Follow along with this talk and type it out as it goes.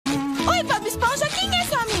Oi, Bob Esponja, quem é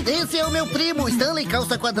seu amigo? Esse é o meu primo, Stanley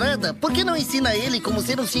Calça Quadrada. Por que não ensina ele como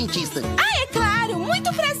ser um cientista? Ah, é claro!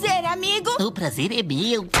 Muito prazer, amigo! O prazer é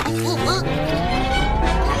meu.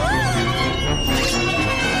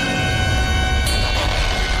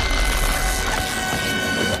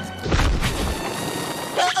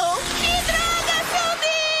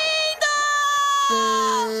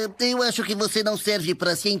 Eu acho que você não serve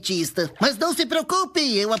pra cientista. Mas não se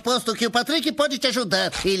preocupe, eu aposto que o Patrick pode te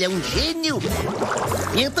ajudar. Ele é um gênio.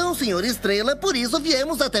 Então, senhor Estrela, por isso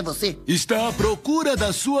viemos até você. Está à procura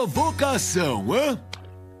da sua vocação, hã?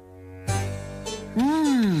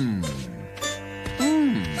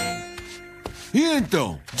 E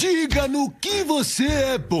então, diga no que você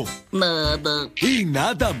é bom. Nada. Em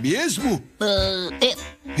nada mesmo?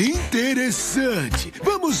 Interessante.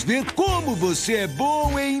 Vamos ver como você é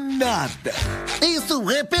bom em nada. Isso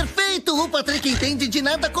é perfeito. O Patrick entende de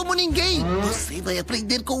nada como ninguém. Você vai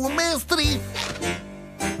aprender com o mestre.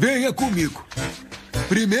 Venha comigo.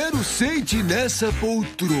 Primeiro, sente nessa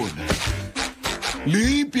poltrona.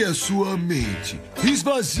 Limpe a sua mente.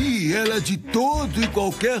 Esvazie ela de todo e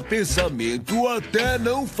qualquer pensamento até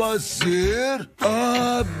não fazer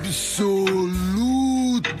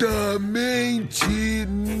absolutamente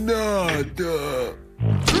nada.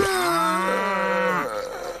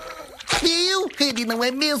 Viu? Ele não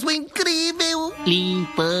é mesmo incrível?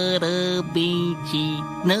 Limpar a mente,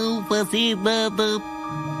 não fazer nada.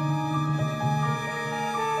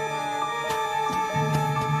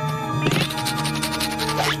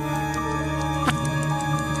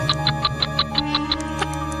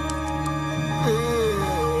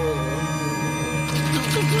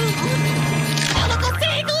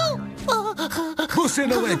 Você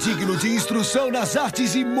não é digno de instrução nas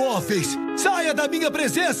artes imóveis. Saia da minha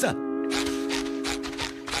presença!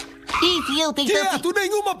 E se eu tentar... Quieto,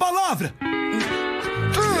 nenhuma palavra!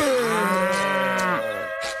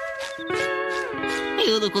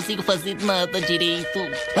 Eu não consigo fazer nada direito.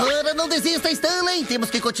 Ora, não desista, Stanley. Temos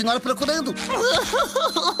que continuar procurando.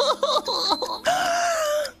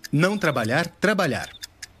 Não trabalhar, trabalhar.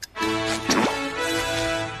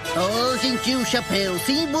 Oh, gentil chapéu,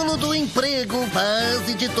 símbolo do emprego,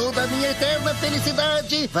 base de toda a minha eterna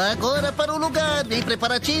felicidade. Vá agora para o lugar, bem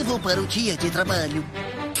preparativo para o dia de trabalho.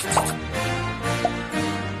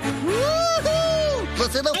 Uhul!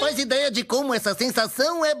 Você não faz ideia de como essa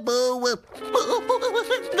sensação é boa.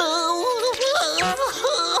 Não!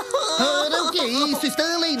 Ora, o que é isso,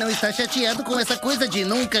 Stanley? Não está chateado com essa coisa de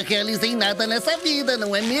nunca realizei nada nessa vida,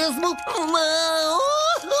 não é mesmo? Não!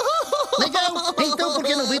 Legal! Então por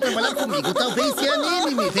que não vem trabalhar comigo? Talvez se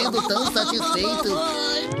anime me vendo tão satisfeito.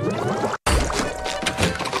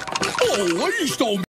 Oh, aí está o